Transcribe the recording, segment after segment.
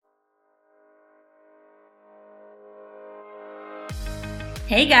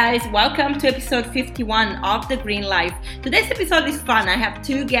Hey guys, welcome to episode 51 of The Green Life. Today's episode is fun. I have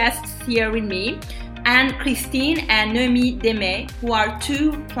two guests here with me, and Christine and Noemie Demay, who are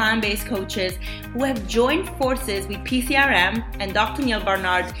two plant-based coaches who have joined forces with PCRM and Dr. Neil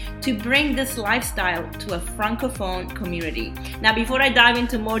Barnard to bring this lifestyle to a francophone community. Now, before I dive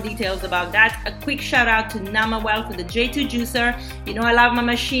into more details about that, a quick shout out to Namawell for the J2 juicer. You know I love my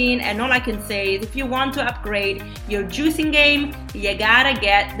machine, and all I can say is if you want to upgrade your juicing game, you gotta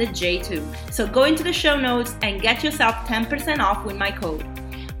get the J2. So go into the show notes and get yourself 10% off with my code.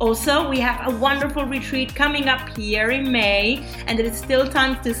 Also, we have a wonderful retreat coming up here in May, and there is still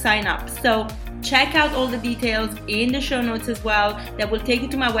time to sign up. So check out all the details in the show notes as well. That will take you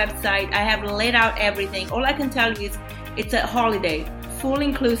to my website. I have laid out everything. All I can tell you is it's a holiday, full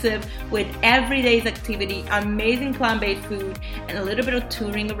inclusive with every day's activity, amazing plant-based food, and a little bit of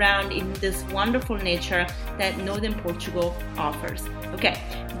touring around in this wonderful nature that Northern Portugal offers. Okay,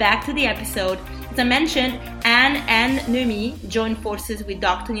 back to the episode. As I mentioned, Anne and Noemie joined forces with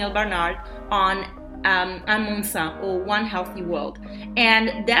Dr. Neil Barnard on Un Monde Sain, or One Healthy World.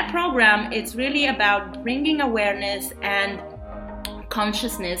 And that program, it's really about bringing awareness and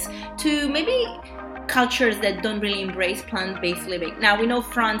consciousness to maybe cultures that don't really embrace plant-based living. Now, we know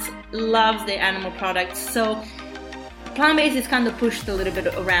France loves the animal products, so plant-based is kind of pushed a little bit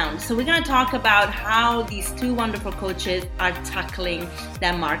around. So we're going to talk about how these two wonderful coaches are tackling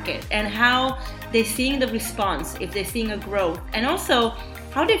that market and how they're seeing the response, if they're seeing a growth, and also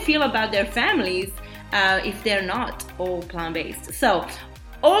how they feel about their families if they're not all plant-based. So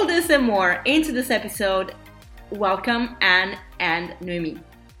all this and more into this episode. Welcome, Anne and Noemie.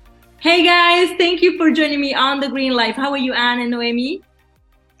 Hey guys, thank you for joining me on The Green Life. How are you, Anne and Noemie?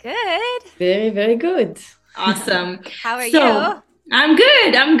 Good. Very, very good. Awesome. How are you? I'm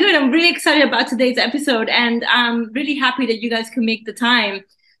good. I'm really excited about today's episode, and I'm really happy that you guys can make the time.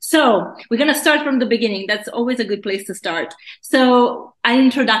 So we're going to start from the beginning. That's always a good place to start. So an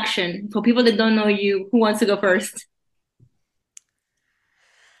introduction for people that don't know you. Who wants to go first?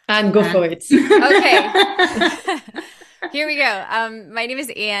 And go for it. Okay. Here we go. My name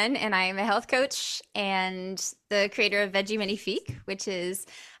is Anne, and I am a health coach and the creator of Veggie Magnifique, which is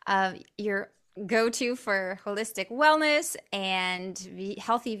your go-to for holistic wellness and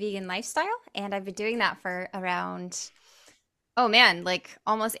healthy vegan lifestyle. And I've been doing that for around,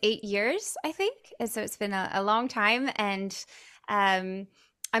 almost 8 years, I think. And so it's been a long time. And I'm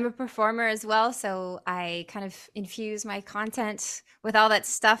a performer as well, so I kind of infuse my content with all that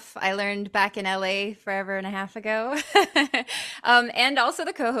stuff I learned back in LA forever and a half ago. And also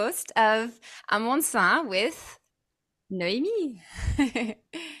the co-host of Un Monde Sain with Noemie.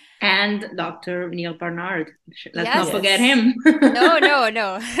 And Dr. Neil Barnard. Let's Yes. not forget him.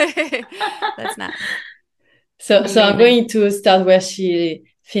 No. That's not. So I'm going to start where she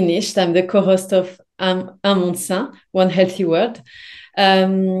finished. I'm the co-host of Un Monde Sain, One Healthy World.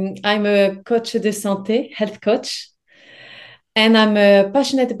 I'm a coach de santé, health coach, and I'm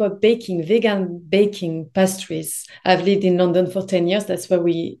passionate about baking, vegan baking, pastries. I've lived in London for 10 years. That's where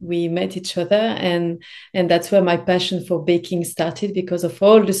we met each other, and that's where my passion for baking started, because of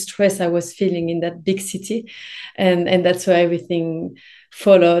all the stress I was feeling in that big city, and that's where everything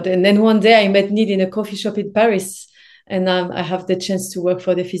followed. And then one day I met Neil in a coffee shop in Paris, and I have the chance to work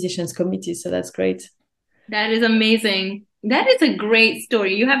for the Physicians Committee, so that's great. That is amazing. That is a great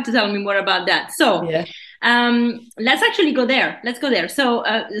story. You have to tell me more about that. So, yeah. Let's actually go there. Let's go there. So,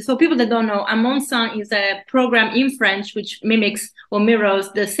 so people that don't know, Un Monde Sain is a program in French which mimics or mirrors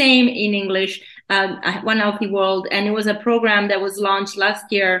the same in English, One Healthy World, and it was a program that was launched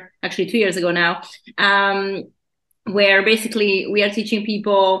last year, actually 2 years ago now, where basically we are teaching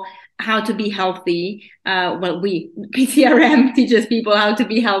people how to be healthy. PCRM teaches people how to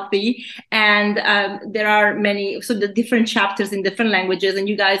be healthy. And there are many, so the different chapters in different languages, and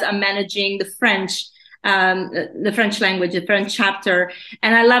you guys are managing the French language, the French chapter.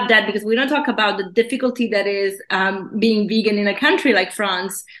 And I love that because we don't talk about the difficulty that is being vegan in a country like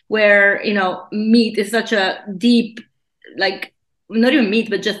France, where, meat is such a deep, not even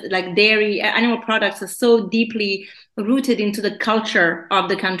meat, but just like dairy, animal products are so deeply rooted into the culture of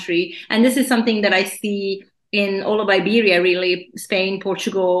the country. And this is something that I see in all of Iberia, really, Spain,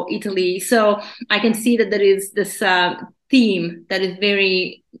 Portugal, Italy. So I can see that there is this theme that is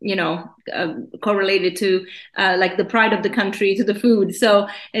very, correlated to like the pride of the country, to the food. So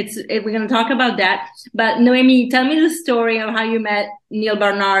we're going to talk about that. But Noemie, tell me the story of how you met Neil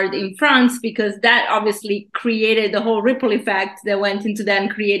Barnard in France, because that obviously created the whole ripple effect that went into then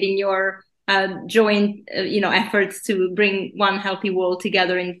creating your joint, efforts to bring One Healthy World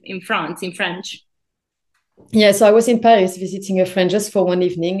together in France, in French. Yeah, so I was in Paris visiting a friend just for one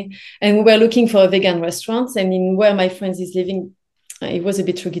evening, and we were looking for a vegan restaurant. And in where my friend is living, it was a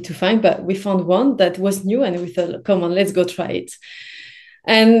bit tricky to find, but we found one that was new, and we thought, come on, let's go try it.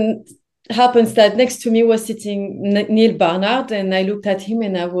 And happens that next to me was sitting Neil Barnard, and I looked at him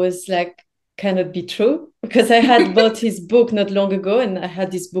and I was like, cannot be true, because I had bought his book not long ago, and I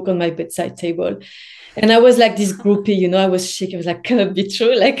had this book on my bedside table. And I was like this groupie, you know, I was shaking. I was like, cannot be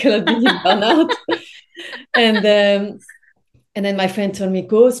true, like cannot be Neil Barnard. And then my friend told me,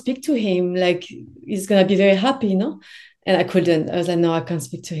 go speak to him, like he's gonna be very happy, you know. And I couldn't. I was like, no, I can't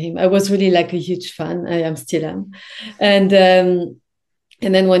speak to him. I was really like a huge fan. I am still am. And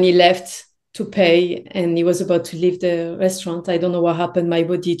then when he left to pay and he was about to leave the restaurant, I don't know what happened. My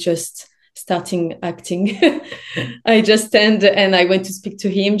body just starting acting. I just stand and I went to speak to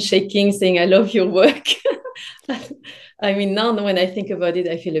him, shaking, saying, I love your work. I mean, now when I think about it,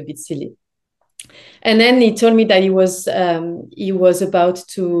 I feel a bit silly. And then he told me that he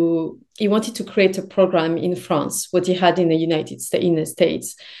wanted to create a program in France, what he had in the United States, in the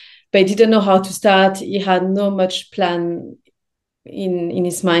States, but he didn't know how to start. He had no much plan in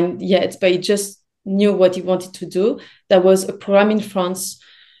his mind yet, but he just knew what he wanted to do. There was a program in France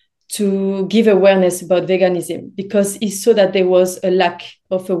to give awareness about veganism, because he saw that there was a lack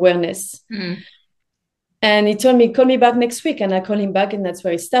of awareness. And he told me, call me back next week. And I called him back, and that's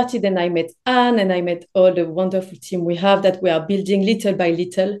where it started. And I met Anne, and I met all the wonderful team we have that we are building little by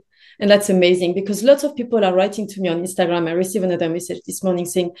little. And that's amazing, because lots of people are writing to me on Instagram. I received another message this morning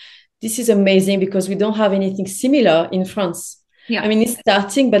saying, this is amazing because we don't have anything similar in France. Yeah. I mean, it's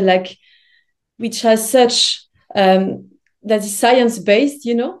starting, but like, which has such, that is science-based,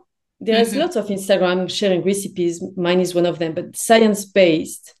 you know? There's lots of Instagram sharing recipes. Mine is one of them, but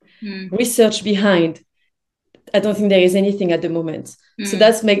science-based, research behind. I don't think there is anything at the moment. So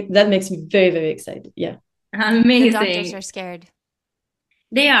that makes me very, very excited. Yeah. Amazing. The doctors are scared.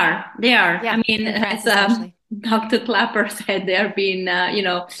 They are. Yeah, I mean, as Dr. Clapper said, they are being,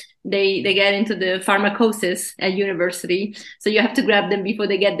 they get into the pharmacosis at university. So you have to grab them before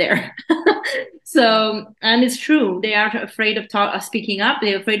they get there. So, and it's true. They are afraid of speaking up.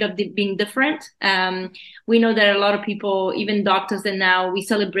 They're afraid of being different. We know that a lot of people, even doctors that now we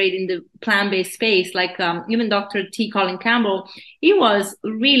celebrate in the plant-based space, like even Dr. T. Colin Campbell, he was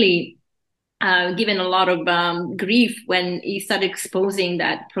really given a lot of grief when he started exposing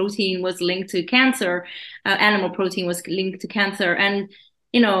that protein was linked to cancer, animal protein was linked to cancer. And,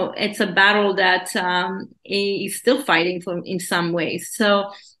 you know, it's a battle that he's still fighting for in some ways.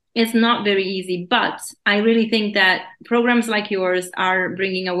 So it's not very easy, but I really think that programs like yours are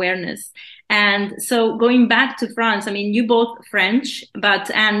bringing awareness. And so going back to France, I mean, you both French,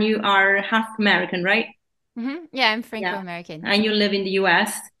 and you are half American, right? Mm-hmm. Yeah, I'm Franco-American. And you live in the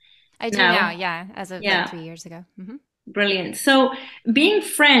US. I do now, yeah, as of like 3 years ago. Mm-hmm. Brilliant. So being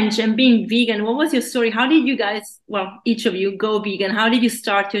French and being vegan, what was your story? How did you guys, well, each of you go vegan? How did you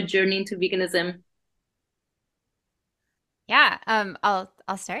start your journey into veganism? Yeah, I'll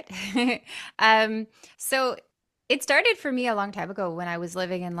start. So it started for me a long time ago when I was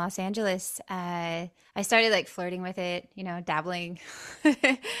living in Los Angeles. I started like flirting with it, you know, dabbling, but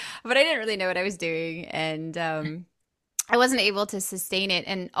I didn't really know what I was doing. And I wasn't able to sustain it.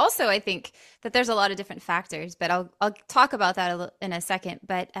 And also I think that there's a lot of different factors, but I'll talk about that in a second.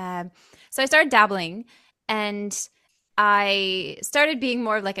 But so I started dabbling, and I started being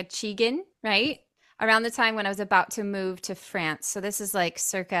more of like a Chigan, right? Around the time when I was about to move to France. So this is like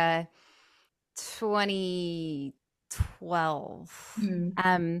circa 2012.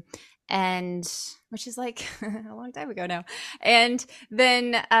 And which is like a long time ago now. And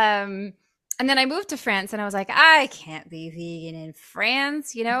then I moved to France, and I was like, I can't be vegan in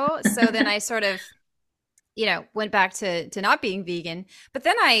France, you know? So then I sort of, you know, went back to not being vegan. But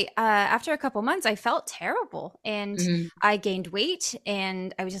then after a couple months, I felt terrible, and I gained weight,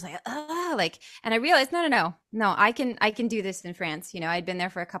 and I was just like, and I realized, no, I can do this in France. You know, I'd been there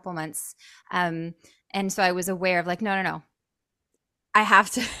for a couple months. And so I was aware of like, no. I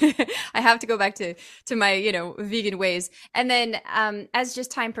have to I have to go back to my, you know, vegan ways. And then as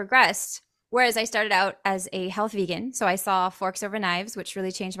just time progressed, whereas I started out as a health vegan, so I saw Forks Over Knives, which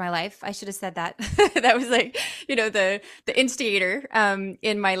really changed my life. I should have said that. That was like, you know, the instigator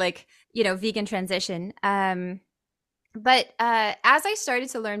in my like, you know, vegan transition. But as I started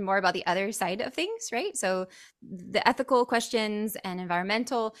to learn more about the other side of things, right? So the ethical questions and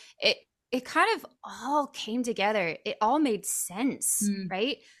environmental, it kind of all came together. It all made sense,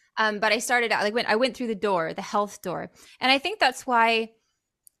 right? But I started out like I went through the health door, and I think that's why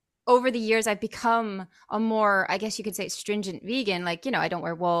over the years I've become a more, I guess you could say, stringent vegan. Like, you know, I don't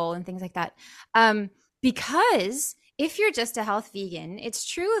wear wool and things like that. because if you're just a health vegan, it's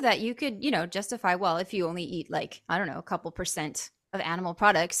true that you could, justify, well, if you only eat like, I don't know, a couple percent of animal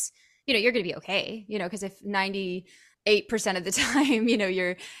products, you're going to be okay, because if 98% of the time,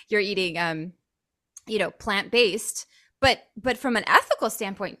 you're eating, plant-based, but from an ethical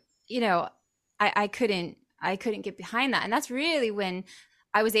standpoint, I couldn't get behind that. And that's really when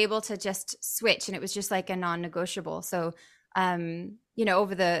I was able to just switch, and it was just like a non-negotiable. So,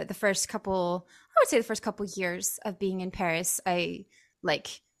 over the first couple, I would say the first couple years of being in Paris, I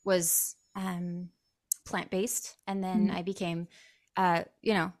was plant-based, and then I became,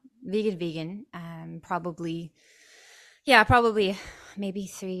 vegan, probably maybe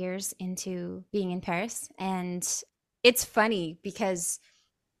 3 years into being in Paris. And it's funny because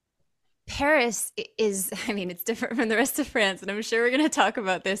Paris is, it's different from the rest of France, and I'm sure we're going to talk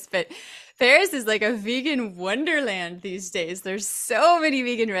about this, but Paris is like a vegan wonderland these days. There's so many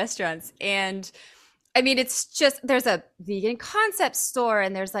vegan restaurants, and it's just, there's a vegan concept store,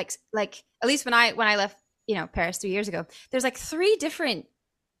 and there's like at least when I left, Paris 3 years ago, there's like 3 different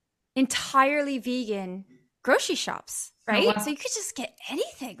entirely vegan grocery shops, right? Oh, wow. So you could just get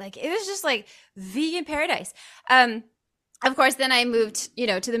anything. Like, it was just like vegan paradise. Of course, then I moved,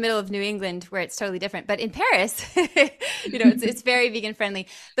 to the middle of New England, where it's totally different. But in Paris, it's very vegan friendly.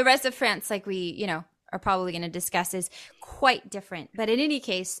 The rest of France, like we, are probably going to discuss, is quite different. But in any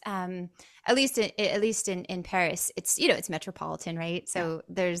case, at least in Paris, it's, it's metropolitan, right? So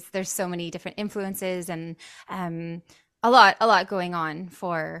there's so many different influences, and a lot going on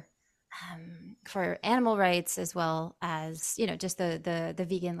for animal rights, as well as, just the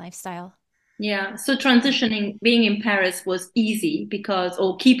vegan lifestyle. Yeah. So transitioning, being in Paris was easy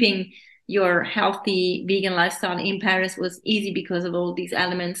or keeping your healthy vegan lifestyle in Paris was easy because of all these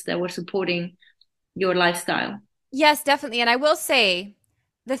elements that were supporting your lifestyle. Yes, definitely. And I will say,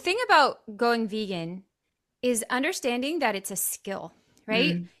 the thing about going vegan is understanding that it's a skill,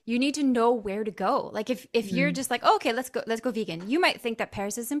 right? You need to know where to go. Like if you're just like, oh, okay, let's go vegan. You might think that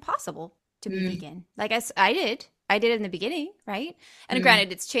Paris is impossible to be vegan. Like I did in the beginning, right? And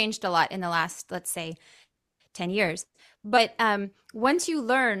granted, it's changed a lot in the last, let's say, 10 years. But once you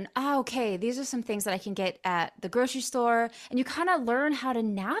learn, okay, these are some things that I can get at the grocery store, and you kind of learn how to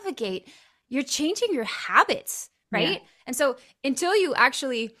navigate, you're changing your habits, right? Yeah. And so until you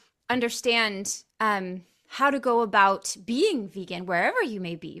actually understand how to go about being vegan wherever you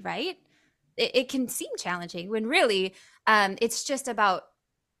may be, right? It can seem challenging, when really it's just about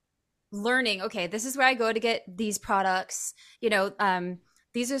learning, okay, this is where I go to get these products,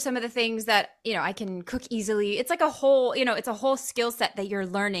 these are some of the things that, I can cook easily. It's like a whole, it's a whole skill set that you're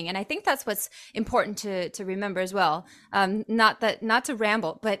learning. And I think that's what's important to remember as well. Not to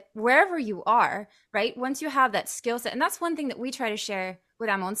ramble, but wherever you are, right? Once you have that skill set, and that's one thing that we try to share with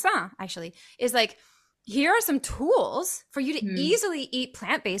Amundsen, actually, is like, here are some tools for you to easily eat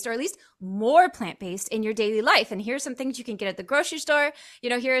plant-based, or at least more plant-based in your daily life. And here's some things you can get at the grocery store.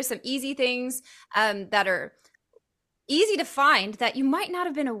 Here are some easy things that are easy to find that you might not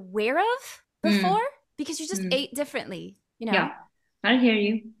have been aware of before because you just ate differently, Yeah, I hear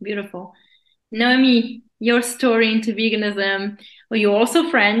you. Beautiful. Noemie, your story into veganism. Well, you're also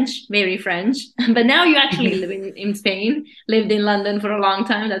French, very French, but now you actually live in Spain, lived in London for a long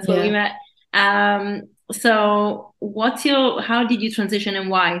time. That's where we met. So how did you transition, and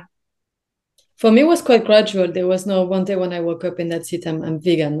why? For me, it was quite gradual. There was no one day when I woke up and that's it, I'm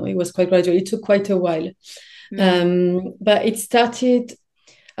vegan. No, it was quite gradual. It took quite a while. But it started,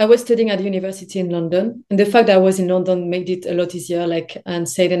 I was studying at university in London, and the fact that I was in London made it a lot easier. Like Anne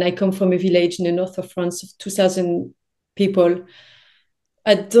said, and I come from a village in the north of France of 2,000 people.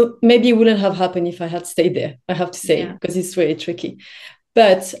 Maybe it wouldn't have happened if I had stayed there, I have to say, because it's very tricky.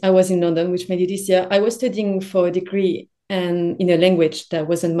 But I was in London, which made it easier. I was studying for a degree and in a language that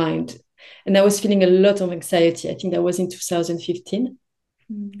wasn't mine. And I was feeling a lot of anxiety. I think that was in 2015.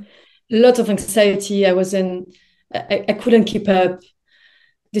 A lot of anxiety. I couldn't keep up.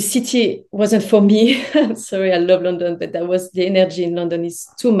 The city wasn't for me. Sorry, I love London, but the energy in London is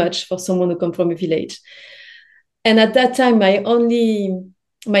too much for someone who comes from a village. And at that time,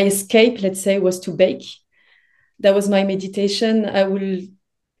 my escape, let's say, was to bake. That was my meditation. I will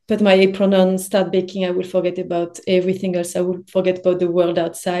put my apron on, start baking. I will forget about everything else. I will forget about the world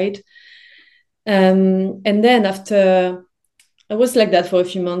outside. And then after, I was like that for a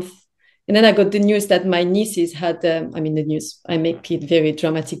few months. And then I got the news that my nieces had, the news, I make it very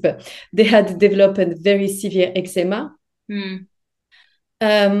dramatic, but they had developed a very severe eczema.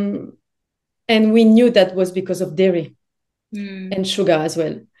 And we knew that was because of dairy and sugar as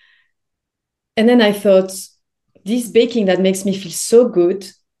well. And then I thought, this baking that makes me feel so good,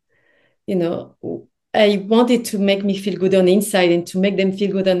 I wanted to make me feel good on the inside and to make them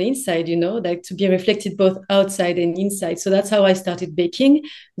feel good on the inside, you know, like to be reflected both outside and inside. So that's how I started baking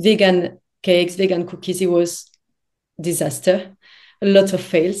vegan cakes, vegan cookies. It was disaster, a lot of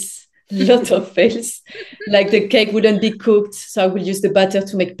fails, lot of fails. Like the cake wouldn't be cooked, so I would use the butter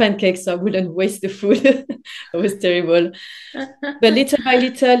to make pancakes, so I wouldn't waste the food. It was terrible. But little by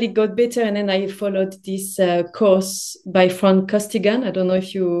little, it got better, and then I followed this course by Fran Costigan. I don't know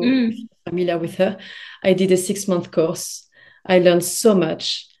if you're familiar with her. I did a 6-month course. I learned so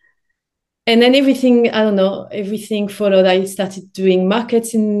much. And then everything, I don't know, everything followed. I started doing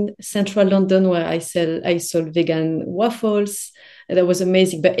markets in central London where I sold vegan waffles. And that was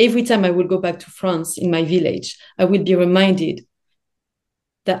amazing. But every time I would go back to France in my village, I would be reminded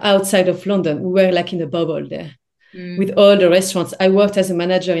that outside of London, we were like in a bubble there with all the restaurants. I worked as a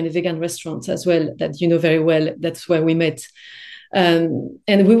manager in a vegan restaurant as well, that you know very well. That's where we met. And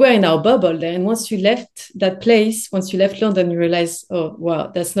we were in our bubble there. And once you left that place, once you left London, you realize, oh, wow,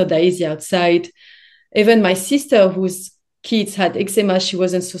 that's not that easy outside. Even my sister, whose kids had eczema, she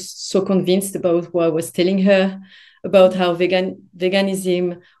wasn't so convinced about what I was telling her about how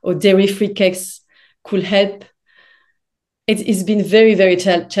veganism or dairy-free cakes could help. It's been very, very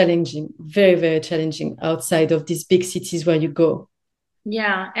challenging, very, very challenging outside of these big cities where you go.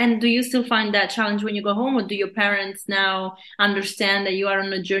 Yeah. And do you still find that challenge when you go home, or do your parents now understand that you are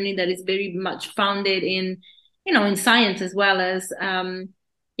on a journey that is very much founded in, in science as well as,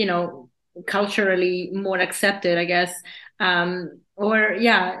 you know, culturally more accepted, I guess? Or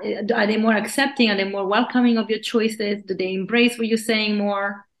yeah, are they more accepting? Are they more welcoming of your choices? Do they embrace what you're saying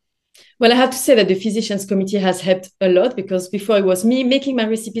more? Well, I have to say that the physicians committee has helped a lot, because before it was me making my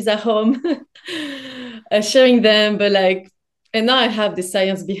recipes at home, sharing them, but and now I have the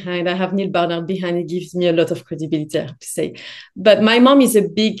science behind. I have Neil Barnard behind. It gives me a lot of credibility, I have to say. But my mom is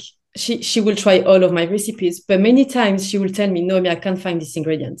she will try all of my recipes, but many times she will tell me, Noemie, I can't find these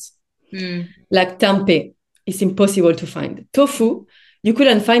ingredients. Like tempeh, it's impossible to find. Tofu, you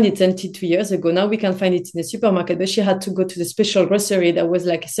couldn't find it until 2 years ago. Now we can find it in the supermarket, but she had to go to the special grocery that was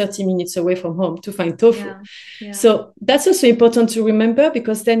like 30 minutes away from home to find tofu. Yeah. Yeah. So that's also important to remember,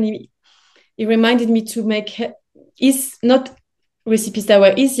 because then it reminded me to make, it's not recipes that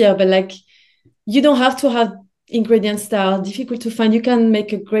were easier, but you don't have to have ingredients that are difficult to find. You can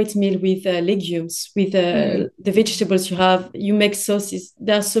make a great meal with legumes, with the vegetables you have. You make sauces.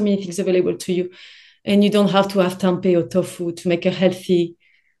 There are so many things available to you. And you don't have to have tempeh or tofu to make a healthy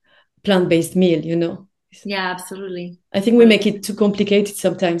plant-based meal, you know? Yeah, absolutely. I think we make it too complicated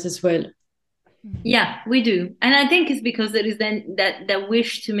sometimes as well. Yeah, we do. And I think it's because there is then that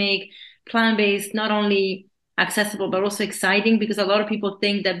wish to make plant-based not only accessible but also exciting, because a lot of people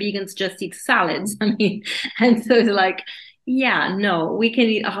think that vegans just eat salads. I mean, and so it's like, yeah, no, we can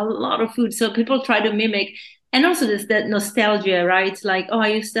eat a lot of food. So people try to mimic, and also there's that nostalgia, right? Like, oh, I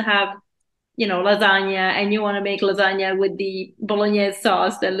used to have, lasagna, and you want to make lasagna with the bolognese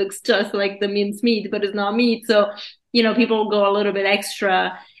sauce that looks just like the minced meat, but it's not meat. So, people go a little bit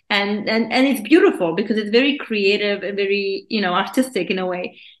extra, and it's beautiful because it's very creative and very, artistic in a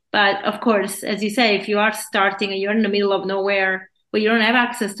way. But of course, as you say, if you are starting and you're in the middle of nowhere, but you don't have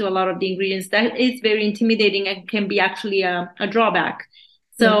access to a lot of the ingredients, that is very intimidating and can be actually a drawback.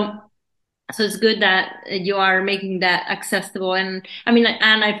 So So it's good that you are making that accessible. And I mean,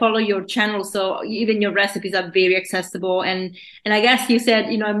 and I follow your channel, so even your recipes are very accessible. And I guess you said,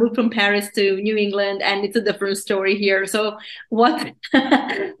 I moved from Paris to New England, and it's a different story here. So what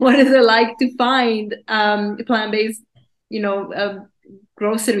what is it like to find plant-based,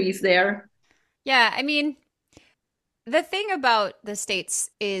 groceries there? Yeah, I mean, the thing about the States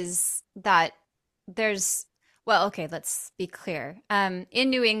is that well, okay, let's be clear. In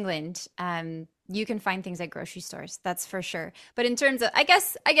New England, you can find things at grocery stores, that's for sure. But in terms of, I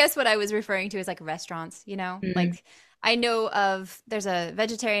guess what I was referring to is like restaurants, like I know there's a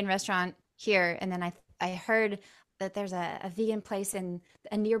vegetarian restaurant here, and then I heard that there's a vegan place in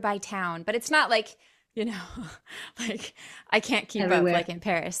a nearby town, but it's not like, like I can't keep everywhere. up like in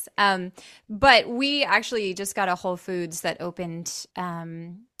Paris. But we actually just got a Whole Foods that opened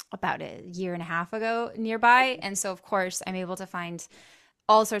about a year and a half ago nearby. And so, of course, I'm able to find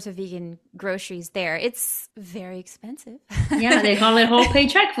all sorts of vegan groceries there. It's very expensive. Yeah, they call it whole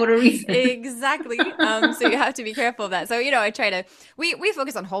paycheck for a reason. Exactly. So you have to be careful of that. So, I try to, we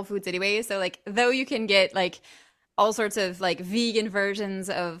focus on Whole Foods anyway. So like, though you can get like all sorts of like vegan versions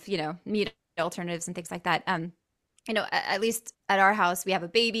of, meat alternatives and things like that. At least at our house, we have a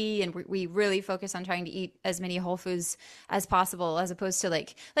baby, and we really focus on trying to eat as many whole foods as possible, as opposed to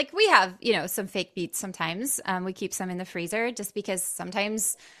like we have, some fake meats sometimes. We keep some in the freezer just because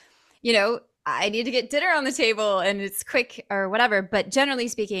sometimes, I need to get dinner on the table and it's quick or whatever. But generally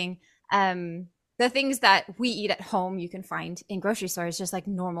speaking, the things that we eat at home, you can find in grocery stores, just like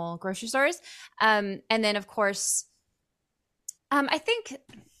normal grocery stores. And then of course, I think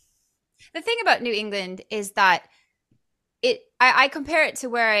the thing about New England is that I compare it to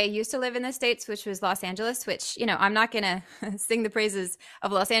where I used to live in the States, which was Los Angeles, which, I'm not going to sing the praises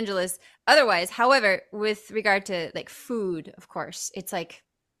of Los Angeles otherwise. However, with regard to like food, of course, it's like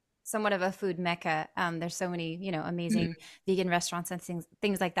somewhat of a food mecca. There's so many, amazing vegan restaurants and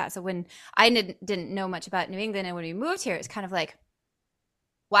things like that. So when I didn't know much about New England and when we moved here, it's kind of like,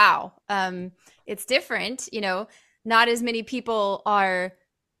 wow, it's different, not as many people are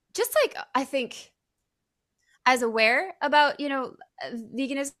just like, I think, as aware about,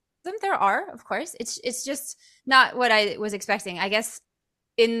 veganism. There are, of course. It's just not what I was expecting. I guess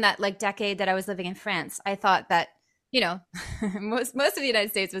in that like decade that I was living in France, I thought that, most of the United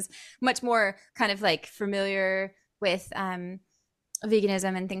States was much more kind of like familiar with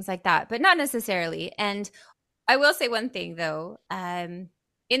veganism and things like that, but not necessarily. And I will say one thing though, in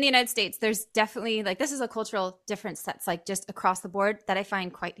the United States, there's definitely like, this is a cultural difference that's like just across the board that I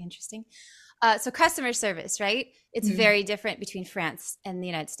find quite interesting. So customer service, right? It's very different between France and the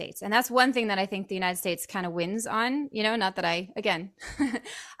United States. And that's one thing that I think the United States kind of wins on, not that again,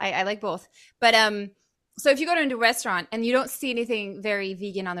 I like both. But so if you go into a restaurant and you don't see anything very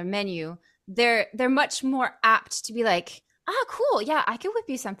vegan on their menu, they're much more apt to be like, cool. Yeah, I can whip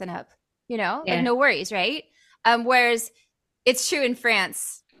you something up, like no worries, right? Whereas it's true in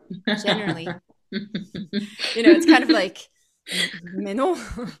France, generally, it's kind of like, mais non,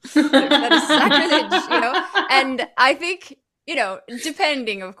 that is sacrilege, and I think,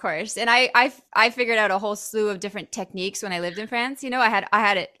 depending, of course. And I figured out a whole slew of different techniques when I lived in France. I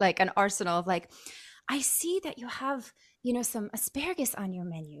had it like an arsenal of like, I see that you have, some asparagus on your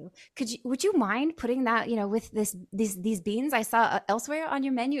menu. Would you mind putting that, with these beans I saw elsewhere on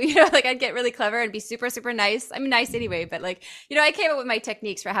your menu? Like I'd get really clever and be super, super nice. I'm nice anyway, but like, I came up with my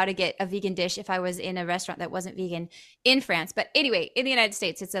techniques for how to get a vegan dish if I was in a restaurant that wasn't vegan in France. But anyway, in the United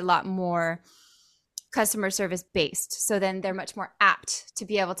States, it's a lot more customer service based. So then they're much more apt to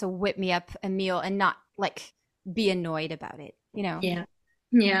be able to whip me up a meal and not like be annoyed about it,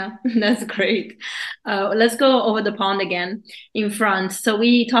 Yeah, that's great. Let's go over the pond again in France. So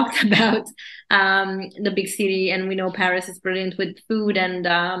we talked about the big city, and we know Paris is brilliant with food. And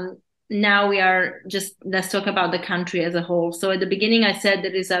now let's talk about the country as a whole. So at the beginning, I said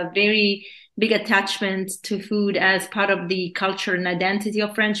there is a very big attachment to food as part of the culture and identity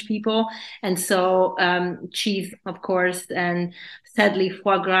of French people. And so cheese, of course, and sadly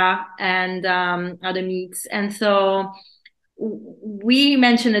foie gras and other meats. And so we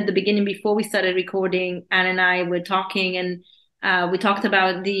mentioned at the beginning, before we started recording, Anne and I were talking, and we talked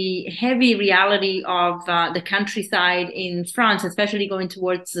about the heavy reality of the countryside in France, especially going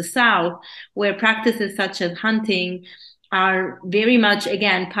towards the south, where practices such as hunting are very much,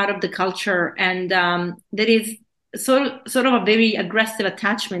 again, part of the culture. And there is sort of a very aggressive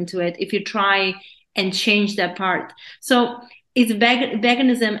attachment to it if you try and change that part. So is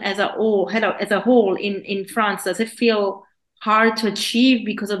veganism as a whole in France, does it feel hard to achieve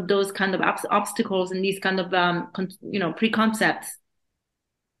because of those kind of obstacles and these kind of preconcepts?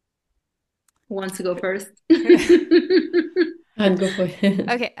 Who wants to go first? I'll go for it.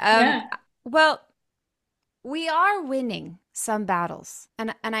 Okay. Well, we are winning some battles,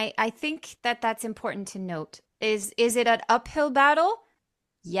 and I think that's important to note. Is it an uphill battle?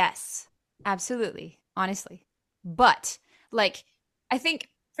 Yes, absolutely, honestly. But like, I think,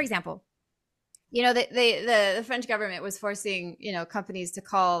 for example, the French government was forcing, companies to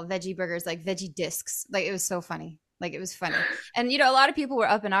call veggie burgers like veggie discs. Like, it was so funny. Like, it was funny. And, a lot of people were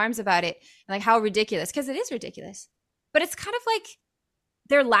up in arms about it, and like how ridiculous, because it is ridiculous. But it's kind of like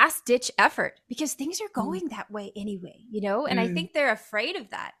their last ditch effort, because things are going that way anyway, and I think they're afraid of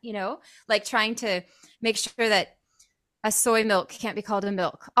that, like trying to make sure that a soy milk can't be called a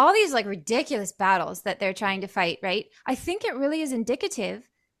milk. All these like ridiculous battles that they're trying to fight, right? I think it really is indicative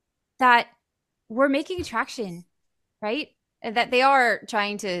that we're making traction, right? That they are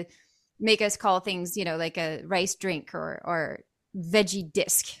trying to make us call things, like a rice drink or veggie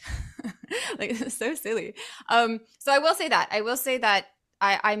disc. Like, it's so silly. So I will say that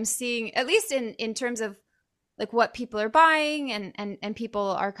I'm seeing, at least in terms of like what people are buying and people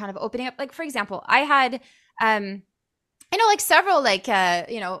are kind of opening up. Like, for example, I had, like several like,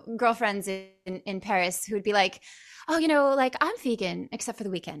 girlfriends in Paris who would be like, oh, like I'm vegan except for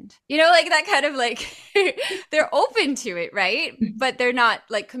the weekend, like that kind of like, they're open to it, right? But they're not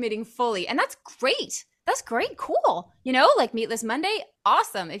like committing fully. And that's great. that's great. Cool. Like Meatless Monday.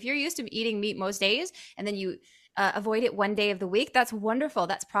 Awesome. If you're used to eating meat most days and then you avoid it one day of the week, that's wonderful.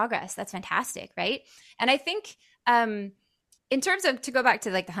 That's progress. That's fantastic. Right. And I think, in terms of, to go back to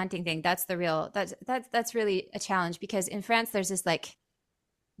like the hunting thing, that's really a challenge, because in France there's this like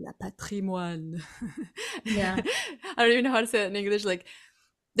la patrimoine. Yeah. I don't even know how to say it in English. Like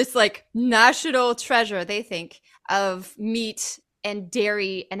this like national treasure, they think, of meat and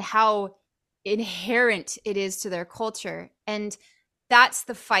dairy and how inherent it is to their culture. And that's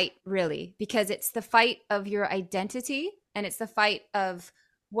the fight, really, because it's the fight of your identity and it's the fight of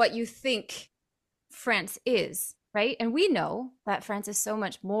what you think France is. Right. And we know that France is so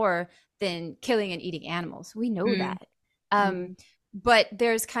much more than killing and eating animals. We know that. But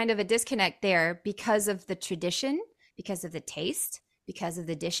there's kind of a disconnect there because of the tradition, because of the taste, because of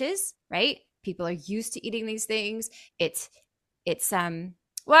the dishes. Right. People are used to eating these things. It's the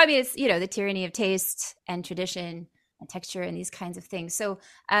tyranny of taste and tradition and texture and these kinds of things. So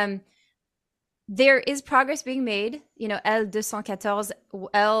there is progress being made. L214,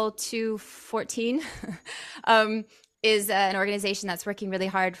 L214 is an organization that's working really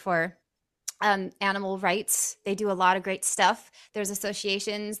hard for animal rights. They do a lot of great stuff. There's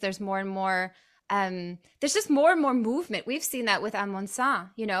associations. There's more and more. There's just more and more movement. We've seen that with Amundsen.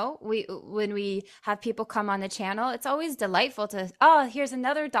 When we have people come on the channel, it's always delightful to, here's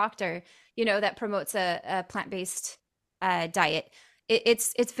another doctor, that promotes a plant-based diet.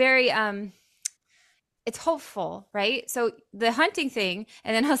 It's very it's hopeful, right? So the hunting thing,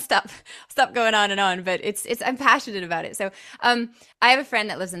 and then I'll stop going on and on, but it's I'm passionate about it. So I have a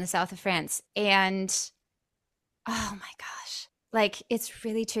friend that lives in the south of France, and oh my gosh, like it's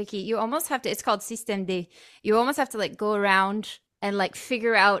really tricky. You almost have to, it's called Système D. You almost have to like go around and like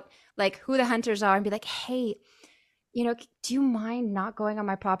figure out like who the hunters are and be like, hey, do you mind not going on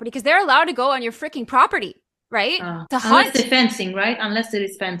my property? Because they're allowed to go on your freaking property. Right? To hunt. Unless there's fencing, right? Unless there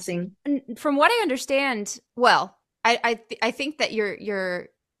is fencing. From what I understand, well, I think that you're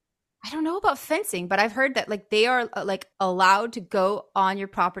I don't know about fencing, but I've heard that like they are like allowed to go on your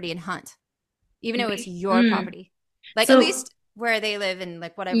property and hunt, even though it's your property. Like at least where they live and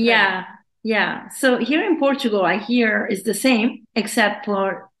like whatever. Yeah. So here in Portugal, I hear is the same, except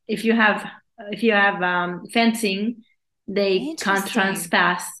for if you have fencing, they can't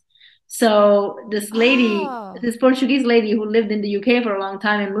trespass. So this lady, this Portuguese lady who lived in the UK for a long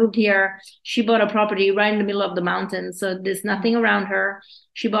time and moved here, she bought a property right in the middle of the mountains. So there's nothing around her.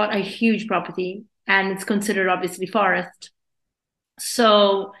 She bought a huge property and it's considered obviously forest.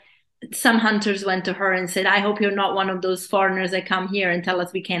 So some hunters went to her and said, I hope you're not one of those foreigners that come here and tell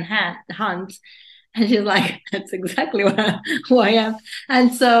us we can't hunt. And she's like, that's exactly who I am.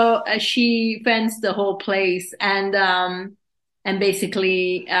 And so she fenced the whole place and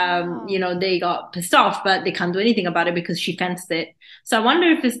basically, they got pissed off, but they can't do anything about it because she fenced it. So I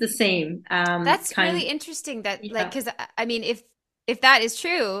wonder if it's the same. That's really interesting that like, because I mean, if that is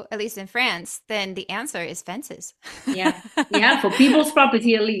true, at least in France, then the answer is fences. Yeah. For people's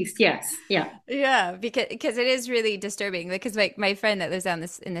property, at least. Yes. Yeah. Yeah. Because it is really disturbing, because my friend that lives down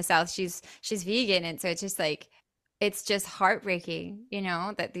in the South, she's vegan. And so it's just like, it's just heartbreaking,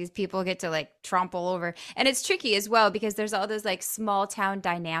 that these people get to like trample over. And it's tricky as well, because there's all those like small town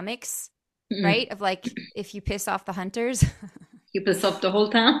dynamics, right? Of like, if you piss off the hunters, you piss off the whole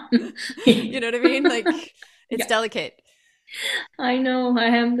town. You know what I mean? Like it's delicate. I know.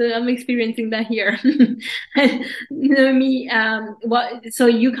 I'm experiencing that here. Noemie, so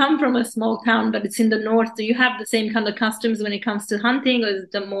you come from a small town, but it's in the north. Do you have the same kind of customs when it comes to hunting, or is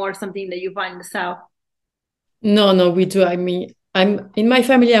it more something that you find in the south? No, we do. I mean, I'm in my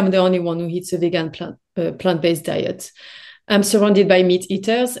family, I'm the only one who eats a vegan plant-based diet. I'm surrounded by meat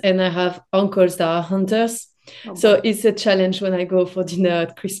eaters, and I have uncles that are hunters. So it's a challenge when I go for dinner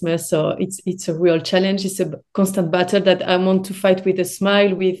at Christmas. So it's a real challenge. It's a constant battle that I want to fight with a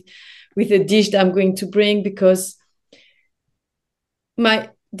smile, with a dish that I'm going to bring, because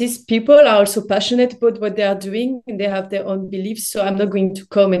these people are also passionate about what they are doing and they have their own beliefs. So I'm not going to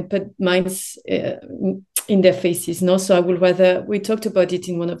come and put mine in their faces. No, so I would rather, we talked about it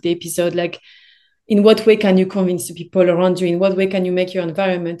in one of the episodes, like in what way can you convince the people around you? In what way can you make your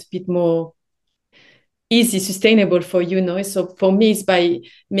environment a bit more easy, sustainable for you? No? So for me, it's by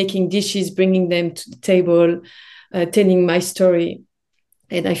making dishes, bringing them to the table, telling my story.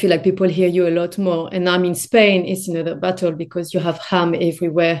 And I feel like people hear you a lot more. And I'm in Spain, it's another battle because you have ham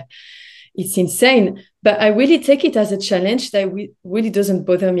everywhere. It's insane. But I really take it as a challenge that really doesn't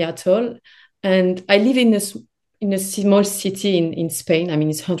bother me at all. And I live in a small city in Spain. I mean,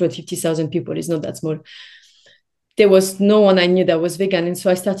 it's 150,000 people. It's not that small. There was no one I knew that was vegan. And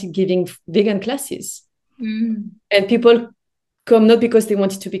so I started giving vegan classes. And people come not because they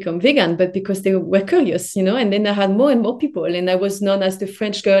wanted to become vegan, but because they were curious, and then I had more and more people. And I was known as the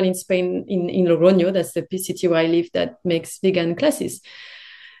French girl in Spain, in Logroño, that's the city where I live, that makes vegan classes.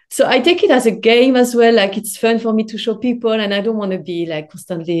 So I take it as a game as well. Like, it's fun for me to show people, and I don't want to be like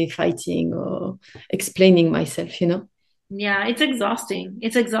constantly fighting or explaining myself. Yeah, it's exhausting.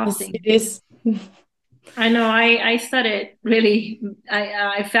 It's exhausting. It is. I know. I started really.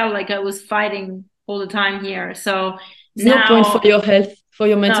 I felt like I was fighting all the time here. So There's no point for your health, for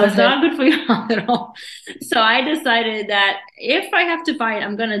your mental it's health. not good for your health at all. So I decided that if I have to fight,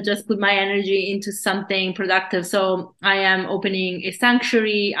 I'm gonna just put my energy into something productive. So I am opening a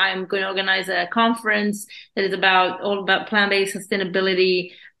sanctuary. I'm going to organize a conference that is all about plant-based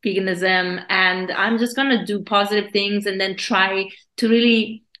sustainability, veganism, and I'm just gonna do positive things and then try to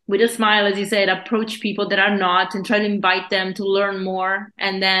really, with a smile, as you said, approach people that are not and try to invite them to learn more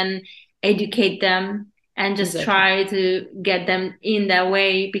and then educate them and just try to get them in that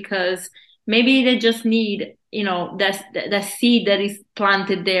way, because maybe they just need, that seed that is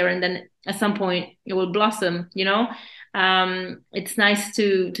planted there, and then at some point it will blossom. It's nice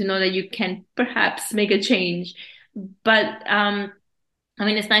to know that you can perhaps make a change. But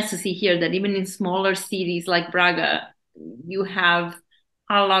it's nice to see here that even in smaller cities like Braga, you have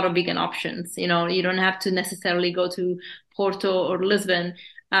a lot of vegan options. You don't have to necessarily go to Porto or Lisbon.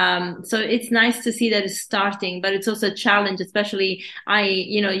 So it's nice to see that it's starting, but it's also a challenge, especially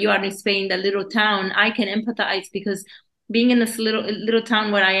you are in Spain, that little town. I can empathize because being in this little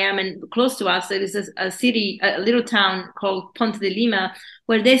town where I am, and close to us, there is a little town called Ponte de Lima,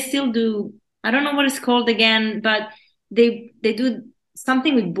 where they still do, I don't know what it's called again, but they do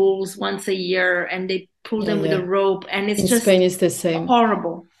something with bulls once a year, and they pull them with a rope, and it's in Spain it's the same.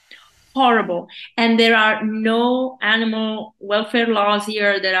 Horrible. And there are no animal welfare laws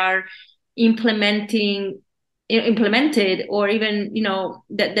here that are implemented, or even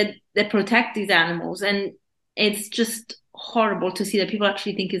that protect these animals. And it's just horrible to see that people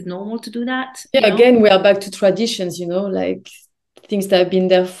actually think it's normal to do that. Again, we are back to traditions, like things that have been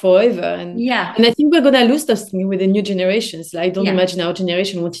there forever. And I think we're gonna lose those things with the new generations. Like, I don't imagine our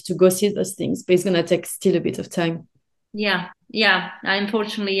generation wanted to go see those things, but it's gonna take still a bit of time.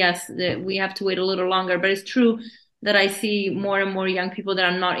 Unfortunately, yes, we have to wait a little longer, but it's true that I see more and more young people that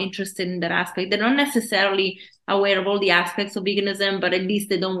are not interested in that aspect. They're not necessarily aware of all the aspects of veganism, but at least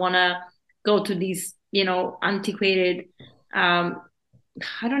they don't want to go to these, antiquated,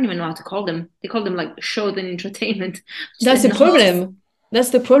 I don't even know how to call them. They call them like shows and entertainment. That's the problem. That's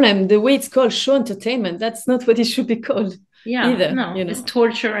the problem. The way it's called, show entertainment, that's not what it should be called. Either, no, it's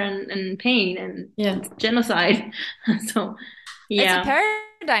torture and pain and it's genocide. So it's a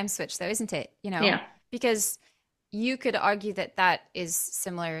paradigm switch though, isn't it? Because you could argue that is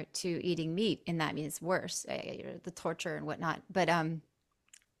similar to eating meat, and that means worse, the torture and whatnot, but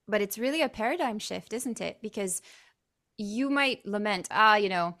it's really a paradigm shift, isn't it? Because you might lament,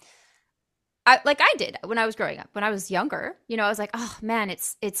 like I did when I was growing up, when I was younger, I was like, oh man,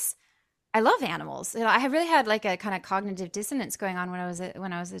 I love animals. I really had like a kind of cognitive dissonance going on when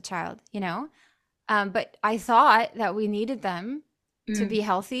I was a child, but I thought that we needed them to be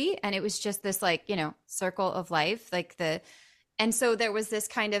healthy, and it was just this like, circle of life, and so there was this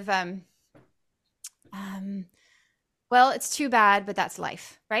kind of well, it's too bad, but that's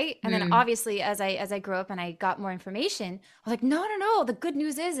life, right? And then obviously as I grew up and I got more information, I was like, no, the good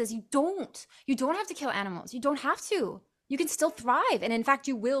news is you don't have to kill animals. You don't have to. You can still thrive. And in fact,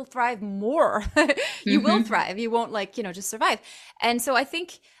 you will thrive more. You will thrive. You won't just survive. And so I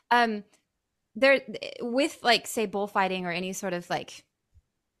think there, with like, say, bullfighting or any sort of like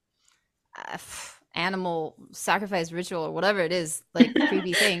animal sacrifice ritual or whatever it is, like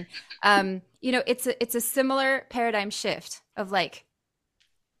creepy thing, it's a similar paradigm shift of like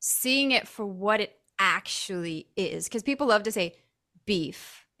seeing it for what it actually is. Because people love to say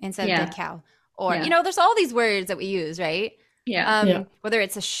beef instead of dead cow. Or, there's all these words that we use, right? Whether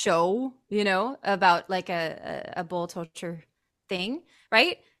it's a show, about like a bull torture thing,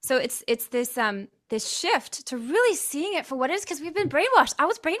 right? So it's this shift to really seeing it for what it is, because we've been brainwashed. I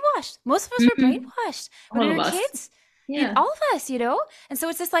was brainwashed. Most of us were brainwashed when we were kids. All of us, And so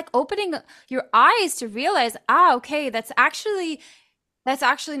it's just like opening your eyes to realize, okay, that's actually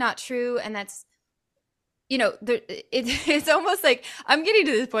not true, and that's it's almost like I'm getting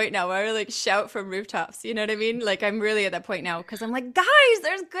to this point now where I like shout from rooftops. You know what I mean? Like I'm really at that point now, because I'm like, guys,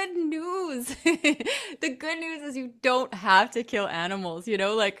 there's good news. The good news is you don't have to kill animals.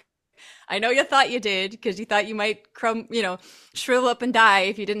 Like I know you thought you did because you thought you might shrivel up and die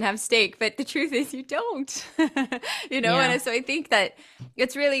if you didn't have steak, but the truth is you don't. And so I think that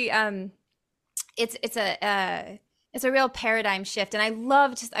it's really it's a real paradigm shift. And I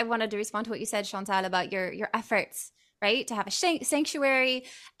wanted to respond to what you said, Chantal, about your efforts, right? To have a sanctuary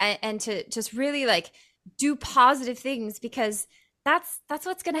and to just really like do positive things, because that's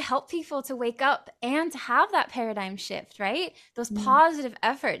what's going to help people to wake up and to have that paradigm shift, right? Those positive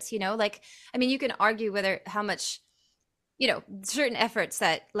efforts, like, I mean, you can argue how much, certain efforts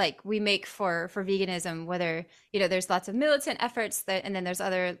that like we make for veganism, whether, there's lots of militant efforts and then there's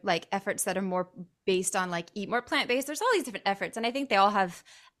other like efforts that are more based on like eat more plant-based. There's all these different efforts, and I think they all have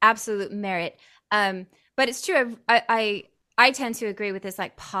absolute merit. But it's true. I tend to agree with this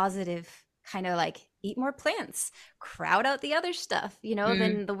like positive kind of like eat more plants, crowd out the other stuff,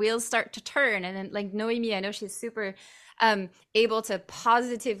 then the wheels start to turn. And then like Noemie, I know she's super able to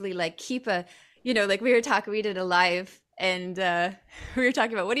positively like keep like we did a live, and we were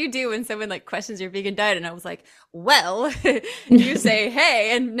talking about what do you do when someone like questions your vegan diet, and I was like, well, you say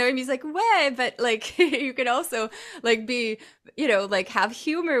hey, and Noemie's like, way, but like you can also like be like have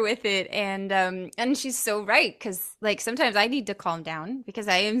humor with it, and she's so right, because like sometimes I need to calm down because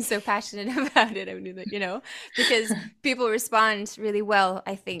I am so passionate about it. I mean, because people respond really well,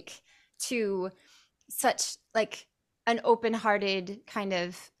 I think, to such like an open-hearted kind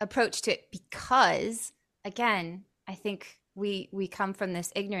of approach to it, because again, I think we come from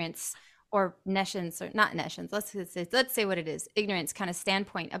this ignorance or nescience, or not nescience, let's say what it is, ignorance kind of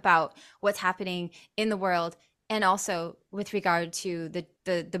standpoint about what's happening in the world, and also with regard to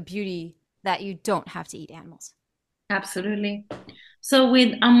the beauty that you don't have to eat animals. Absolutely. So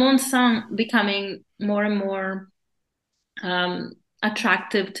with Amon Sang becoming more and more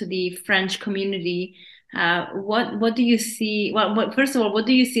attractive to the French community, what do you see? Well, first of all, what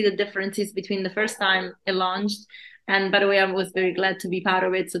do you see the differences between the first time it launched? And by the way, I was very glad to be part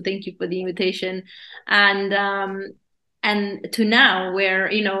of it, so thank you for the invitation. And to now,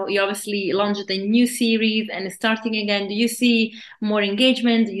 where you obviously launched a new series and it's starting again. Do you see more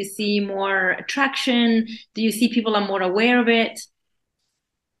engagement? Do you see more attraction? Do you see people are more aware of it?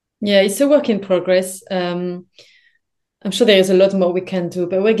 Yeah, it's a work in progress. I'm sure there is a lot more we can do,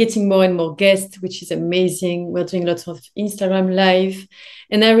 but we're getting more and more guests, which is amazing. We're doing lots of Instagram live,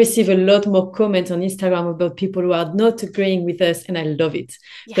 and I receive a lot more comments on Instagram about people who are not agreeing with us, and I love it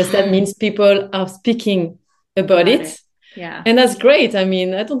because that means people are speaking about it. Yeah, and that's great. I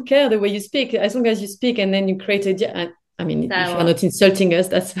mean, I don't care the way you speak, as long as you speak and then you create I mean, if you're not insulting us,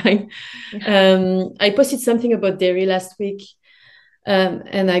 that's fine. Yeah. I posted something about dairy last week,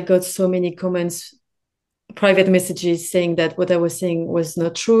 and I got so many comments, private messages saying that what I was saying was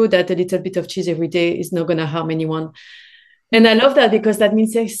not true, that a little bit of cheese every day is not going to harm anyone. And I love that, because that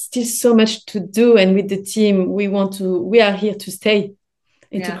means there's still so much to do. And with the team, we are here to stay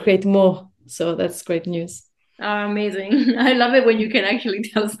and to create more. So that's great news. Amazing. I love it when you can actually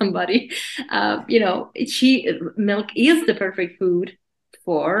tell somebody, milk is the perfect food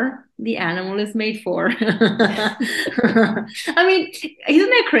for the animal is made for. I mean,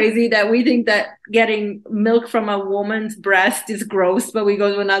 isn't it crazy that we think that getting milk from a woman's breast is gross, but we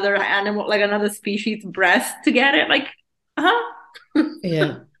go to another animal, like another species breast to get it? Like,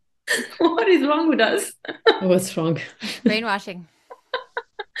 yeah. What is wrong with us? What's wrong? Brainwashing.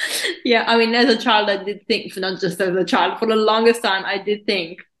 Yeah, I mean, as a child, I did think, not just as a child, for the longest time, I did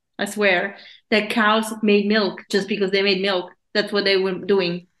think, I swear, that cows made milk just because they made milk. That's what they were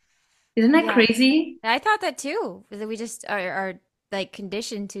doing. Isn't that crazy? I thought that too. That we just are like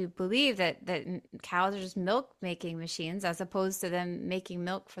conditioned to believe that cows are just milk making machines, as opposed to them making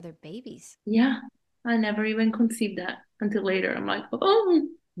milk for their babies. Yeah, I never even conceived that until later. I'm like, oh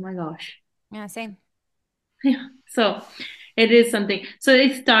my gosh. Yeah, same. Yeah, so it is something. So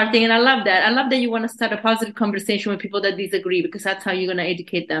it's starting, and I love that. I love that you want to start a positive conversation with people that disagree, because that's how you're going to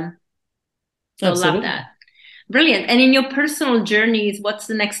educate them. So I love that. Brilliant. And in your personal journeys, what's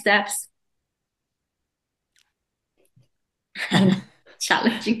the next steps?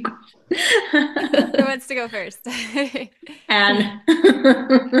 Challenging question. Who wants to go first? Anne.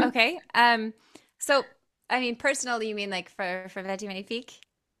 Okay. So, I mean, personally, you mean like for Veggie Magnifique?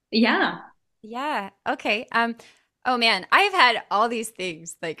 Yeah. Yeah. Okay. Oh man, I've had all these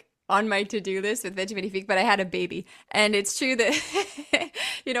things like on my to-do list with Veggie Magnifique, but I had a baby, and it's true that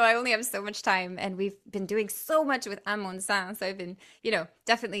I only have so much time, and we've been doing so much with Amon Sang, so I've been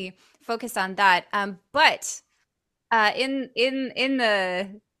definitely focused on that. But in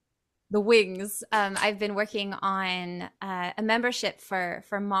the wings, I've been working on a membership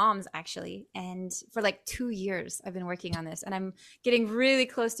for moms, actually, and for like 2 years I've been working on this, and I'm getting really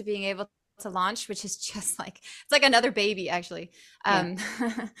close to being able to launch, which is just like, it's like another baby, actually.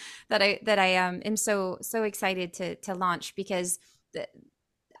 that I am so excited to launch, because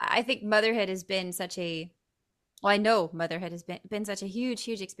I think motherhood has been such a, well, I know motherhood has been such a huge,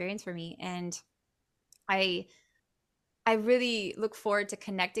 huge experience for me. And I really look forward to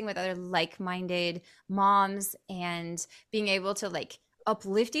connecting with other like-minded moms and being able to like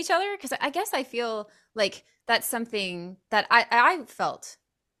uplift each other. Because I guess I feel like that's something that I felt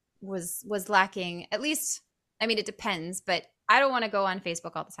was lacking. At least, I mean, it depends, but I don't want to go on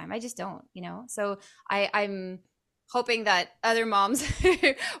Facebook all the time. I just don't, So I'm hoping that other moms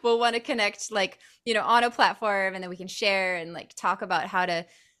will want to connect, like, on a platform, and then we can share and like talk about how to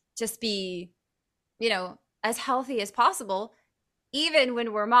just be, as healthy as possible, even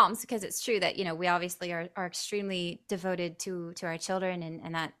when we're moms, because it's true that, we obviously are extremely devoted to our children,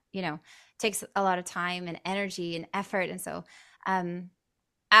 and that, takes a lot of time and energy and effort. And so,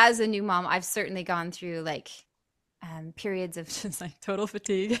 as a new mom, I've certainly gone through like periods of just like total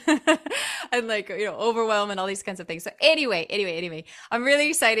fatigue and like, overwhelm and all these kinds of things. So anyway, I'm really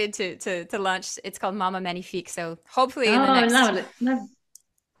excited to launch. It's called Mama Magnifique. So hopefully in the next, love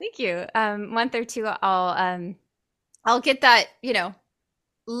thank you, month or two, I'll get that,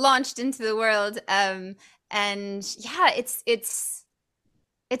 launched into the world. And yeah, it's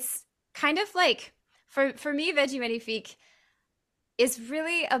kind of like, for me, Veggie Magnifique is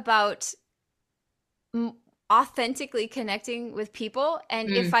really about authentically connecting with people. And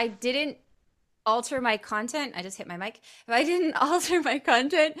if I didn't alter my content, I just hit my mic. If I didn't alter my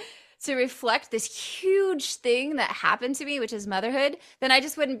content to reflect this huge thing that happened to me, which is motherhood, then I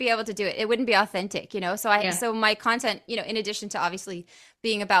just wouldn't be able to do it. It wouldn't be authentic, So my content, in addition to obviously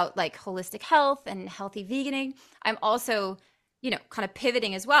being about like holistic health and healthy veganing, I'm also, kind of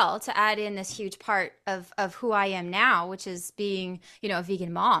pivoting as well to add in this huge part of who I am now, which is being, a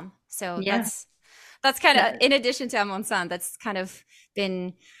vegan mom. So that's kind of, in addition to Amonsan, that's kind of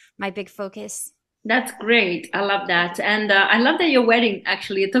been my big focus. That's great. I love that. And I love that your wedding,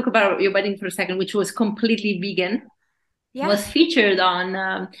 actually, talk about your wedding for a second, which was completely vegan, was featured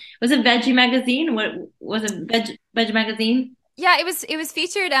on, was it Veggie Magazine? What was it, Veg Magazine? Yeah, it was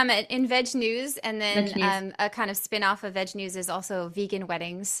featured in Veg News, and then a kind of spin-off of Veg News is also vegan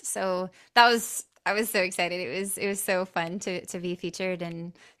weddings. So I was so excited. It was so fun to be featured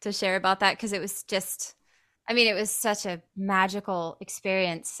and to share about that, because it was just, I mean, it was such a magical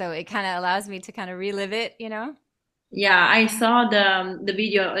experience. So it kind of allows me to kind of relive it, Yeah, I saw the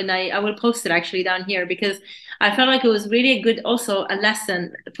video, and I will post it actually down here, because I felt like it was really a good, also a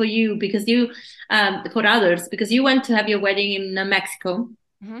lesson for you, because you for others, because you went to have your wedding in Mexico.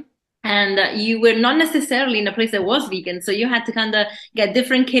 Mm-hmm. And you were not necessarily in a place that was vegan. So you had to kind of get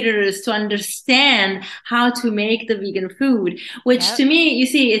different caterers to understand how to make the vegan food, which to me, you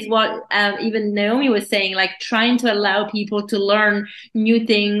see, is what even Noemie was saying, like trying to allow people to learn new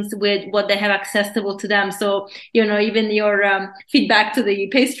things with what they have accessible to them. So, even your feedback to the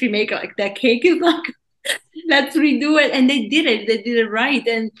pastry maker, like that cake is not let's redo it. And they did it right.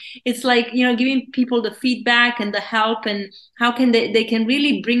 And it's like, giving people the feedback and the help, and how can they can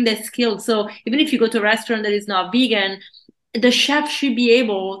really bring their skills. So even if you go to a restaurant that is not vegan, the chef should be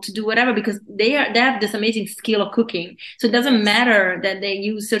able to do whatever, because they have this amazing skill of cooking. So it doesn't matter that they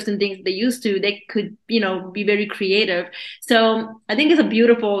use certain things they used to, they could, be very creative. So I think it's a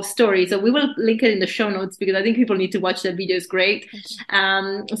beautiful story. So we will link it in the show notes, because I think people need to watch that video. It's great.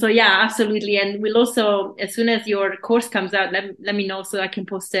 So yeah, absolutely. And we'll also, as soon as your course comes out, let me know so I can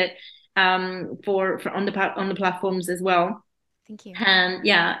post it for on the platforms as well. Thank you. And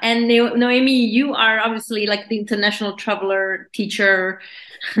yeah, and Noemie, you are obviously like the international traveler teacher.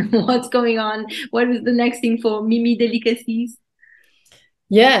 What's going on? What is the next thing for Mimi Delicacies?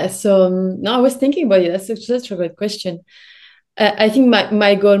 Yeah, so no, I was thinking about it. That's such a great question. I think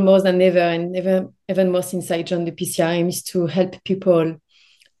my goal more than ever, and even more since I joined the PCRM, is to help people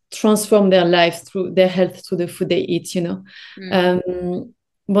transform their lives through their health, through the food they eat,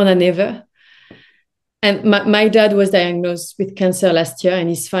 more than ever. And my dad was diagnosed with cancer last year, and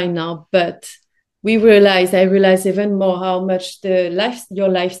he's fine now. But I realized even more how much your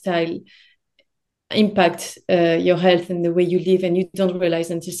lifestyle impacts your health and the way you live, and you don't realize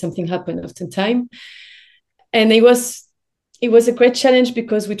until something happened oftentimes. And it was a great challenge,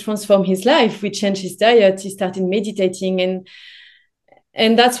 because we transformed his life. We changed his diet. He started meditating,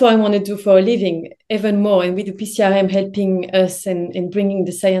 and that's what I want to do for a living, even more. And with the PCRM helping us and bringing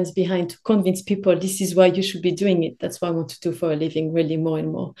the science behind to convince people this is why you should be doing it. That's what I want to do for a living, really more and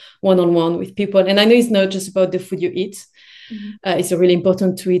more one-on-one with people. And I know it's not just about the food you eat. Mm-hmm. It's really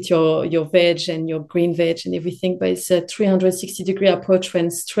important to eat your veg and your green veg and everything, but it's a 360-degree approach when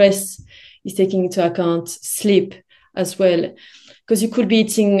stress is taking into account sleep as well. Because you could be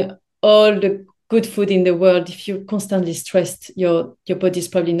eating all the good food in the world, if you're constantly stressed, your body's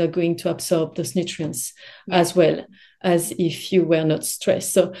probably not going to absorb those nutrients as well as if you were not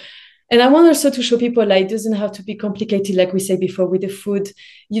stressed. So, and I want also to show people like it doesn't have to be complicated, like we said before with the food.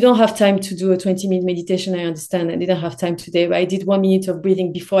 You don't have time to do a 20-minute meditation. I understand. I didn't have time today, but I did 1 minute of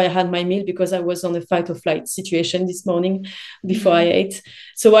breathing before I had my meal because I was on a fight or flight situation this morning before I ate.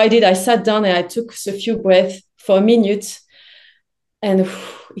 So what I did, I sat down and I took a few breaths for a minute, and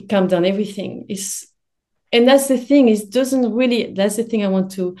it calmed down everything. And that's the thing. That's the thing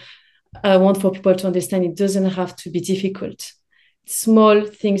I want for people to understand. It doesn't have to be difficult. Small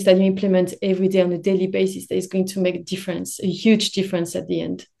things that you implement every day on a daily basis that is going to make a huge difference at the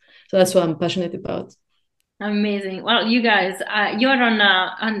end. So that's what I'm passionate about. Amazing. Well, you guys, you're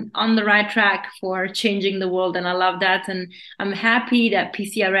on the right track for changing the world, and I love that. And I'm happy that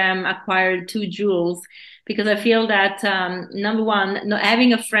PCRM acquired 2 jewels, because I feel that number one,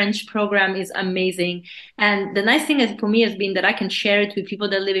 having a French program is amazing. And the nice thing for me has been that I can share it with people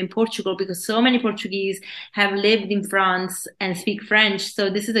that live in Portugal, because so many Portuguese have lived in France and speak French. So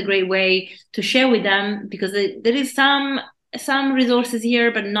this is a great way to share with them, because there is some resources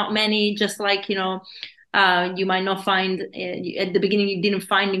here, but not many, just like, you might not find at the beginning, you didn't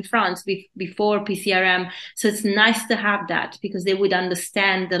find in France before PCRM. So it's nice to have that, because they would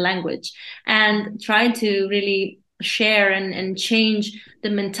understand the language, and try to really share and change the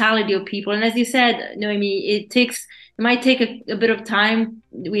mentality of people. And as you said, Noemie, it might take a bit of time.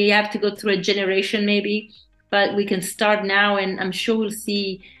 We have to go through a generation maybe, but we can start now, and I'm sure we'll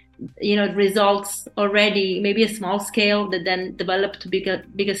see results already, maybe a small scale that then develop to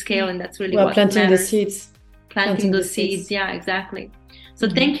bigger scale. And that's really what planting matters. The seeds. Planting those seeds. Yeah, exactly. So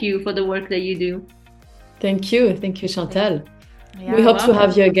thank you for the work that you do. Thank you, Chantal. Yeah, we hope to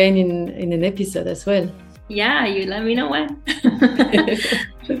have you again in an episode as well. Yeah, you let me know when.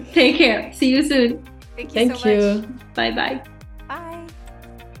 Take care. See you soon. Thank you. Bye-bye. Bye.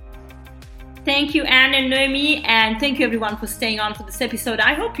 Thank you, Anne and Noemie, and thank you everyone for staying on for this episode.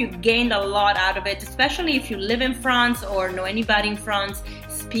 I hope you gained a lot out of it, especially if you live in France or know anybody in France,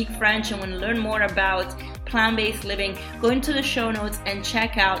 speak French, and want to learn more about plant-based living. Go into the show notes and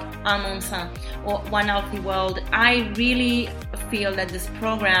check out Un Monde Sain, or One Healthy World. I really feel that this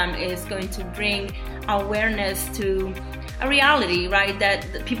program is going to bring awareness to a reality, right, that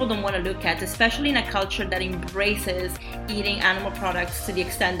people don't want to look at, especially in a culture that embraces eating animal products to the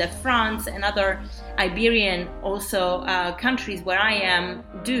extent that France and other Iberian also countries where I am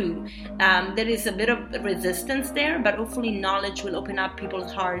do. There is a bit of resistance there, but hopefully knowledge will open up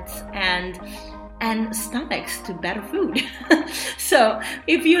people's hearts and stomachs to better food. So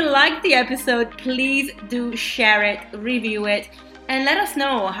if you liked the episode, please do share it, review it, and let us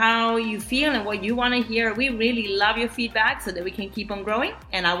know how you feel and what you want to hear. We really love your feedback so that we can keep on growing,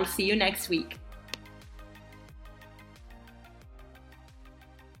 and I will see you next week.